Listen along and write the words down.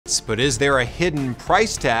convenience, but is there a hidden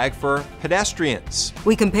price tag for pedestrians?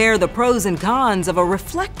 We compare the pros and cons of a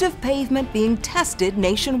reflective pavement being tested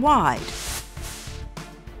nationwide.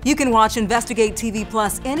 You can watch Investigate TV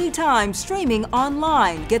Plus anytime streaming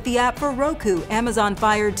online. Get the app for Roku, Amazon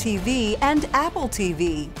Fire TV, and Apple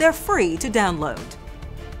TV. They're free to download.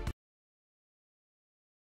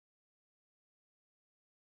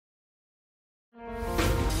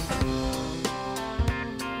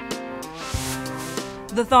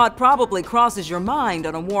 The thought probably crosses your mind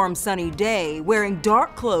on a warm, sunny day. Wearing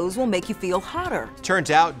dark clothes will make you feel hotter.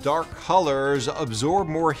 Turns out dark colors absorb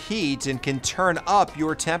more heat and can turn up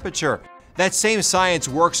your temperature. That same science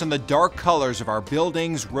works on the dark colors of our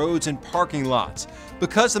buildings, roads, and parking lots.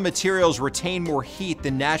 Because the materials retain more heat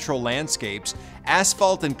than natural landscapes,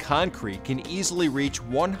 asphalt and concrete can easily reach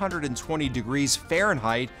 120 degrees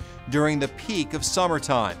Fahrenheit during the peak of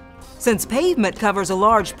summertime. Since pavement covers a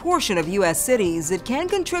large portion of U.S. cities, it can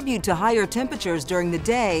contribute to higher temperatures during the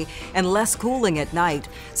day and less cooling at night,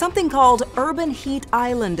 something called urban heat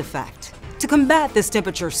island effect. To combat this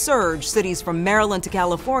temperature surge, cities from Maryland to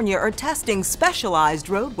California are testing specialized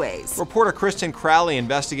roadways. Reporter Kristen Crowley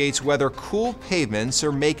investigates whether cool pavements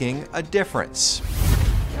are making a difference.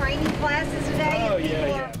 Training classes today. Oh,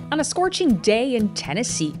 yeah. On a scorching day in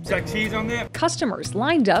Tennessee, Is that cheese on there? customers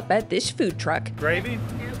lined up at this food truck Gravy?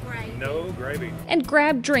 No gravy. No gravy. and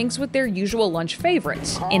grabbed drinks with their usual lunch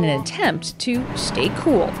favorites in an attempt to stay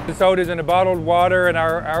cool. The sodas and the bottled water and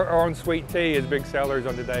our own sweet tea is big sellers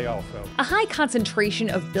on the day also. A high concentration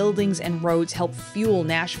of buildings and roads help fuel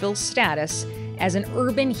Nashville's status as an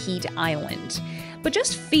urban heat island. But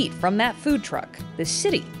just feet from that food truck, the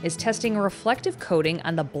city is testing a reflective coating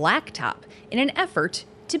on the blacktop in an effort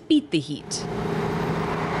to beat the heat.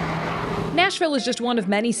 Nashville is just one of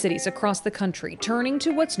many cities across the country turning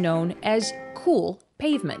to what's known as cool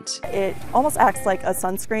pavement. It almost acts like a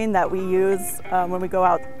sunscreen that we use when we go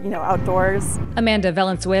out, outdoors. Amanda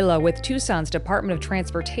Valenzuela with Tucson's Department of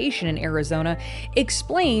Transportation in Arizona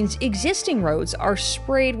explains existing roads are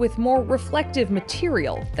sprayed with more reflective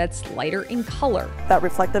material that's lighter in color. That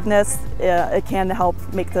reflectiveness, it can help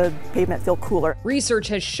make the pavement feel cooler. Research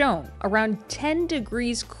has shown around 10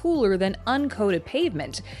 degrees cooler than uncoated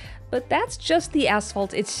pavement, but that's just the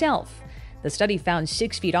asphalt itself. The study found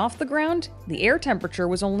 6 feet off the ground, the air temperature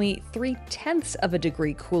was only 0.3 of a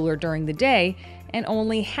degree cooler during the day and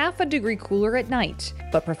only half a degree cooler at night.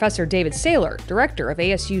 But Professor David Saylor, director of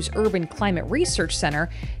ASU's Urban Climate Research Center,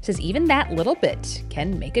 says even that little bit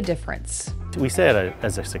can make a difference. We say it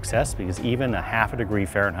as a success because even a half a degree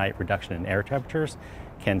Fahrenheit reduction in air temperatures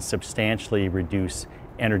can substantially reduce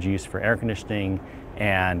energy use for air conditioning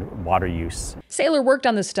and water use. Saylor worked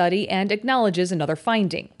on the study and acknowledges another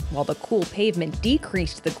finding. While the cool pavement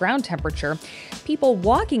decreased the ground temperature, people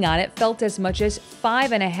walking on it felt as much as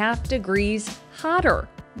 5.5 degrees hotter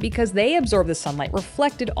because they absorbed the sunlight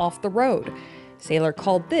reflected off the road. Saylor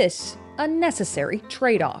called this a necessary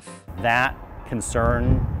trade-off. That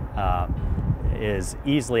concern is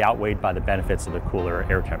easily outweighed by the benefits of the cooler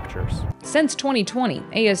air temperatures. Since 2020,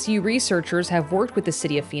 ASU researchers have worked with the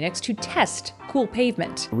city of Phoenix to test cool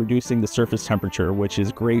pavement. Reducing the surface temperature, which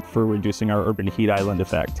is great for reducing our urban heat island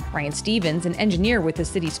effect. Ryan Stevens, an engineer with the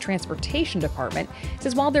city's transportation department,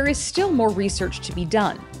 says while there is still more research to be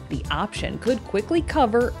done, the option could quickly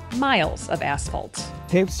cover miles of asphalt.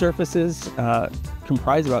 Paved surfaces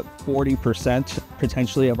comprise about 40%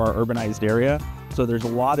 potentially of our urbanized area. So there's a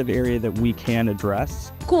lot of area that we can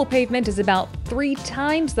address. Cool pavement is about 3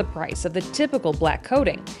 times the price of the typical black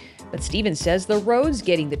coating. But Stevens says the roads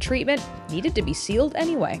getting the treatment needed to be sealed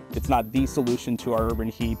anyway. It's not the solution to our urban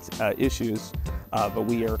heat issues, but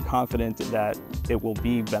we are confident that it will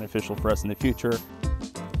be beneficial for us in the future.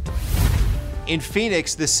 In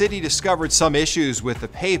Phoenix, the city discovered some issues with the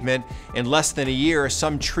pavement. In less than a year,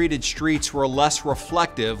 some treated streets were less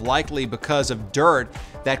reflective, likely because of dirt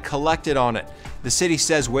that collected on it. The city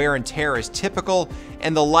says wear and tear is typical,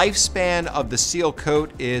 and the lifespan of the seal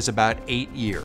coat is about 8 years.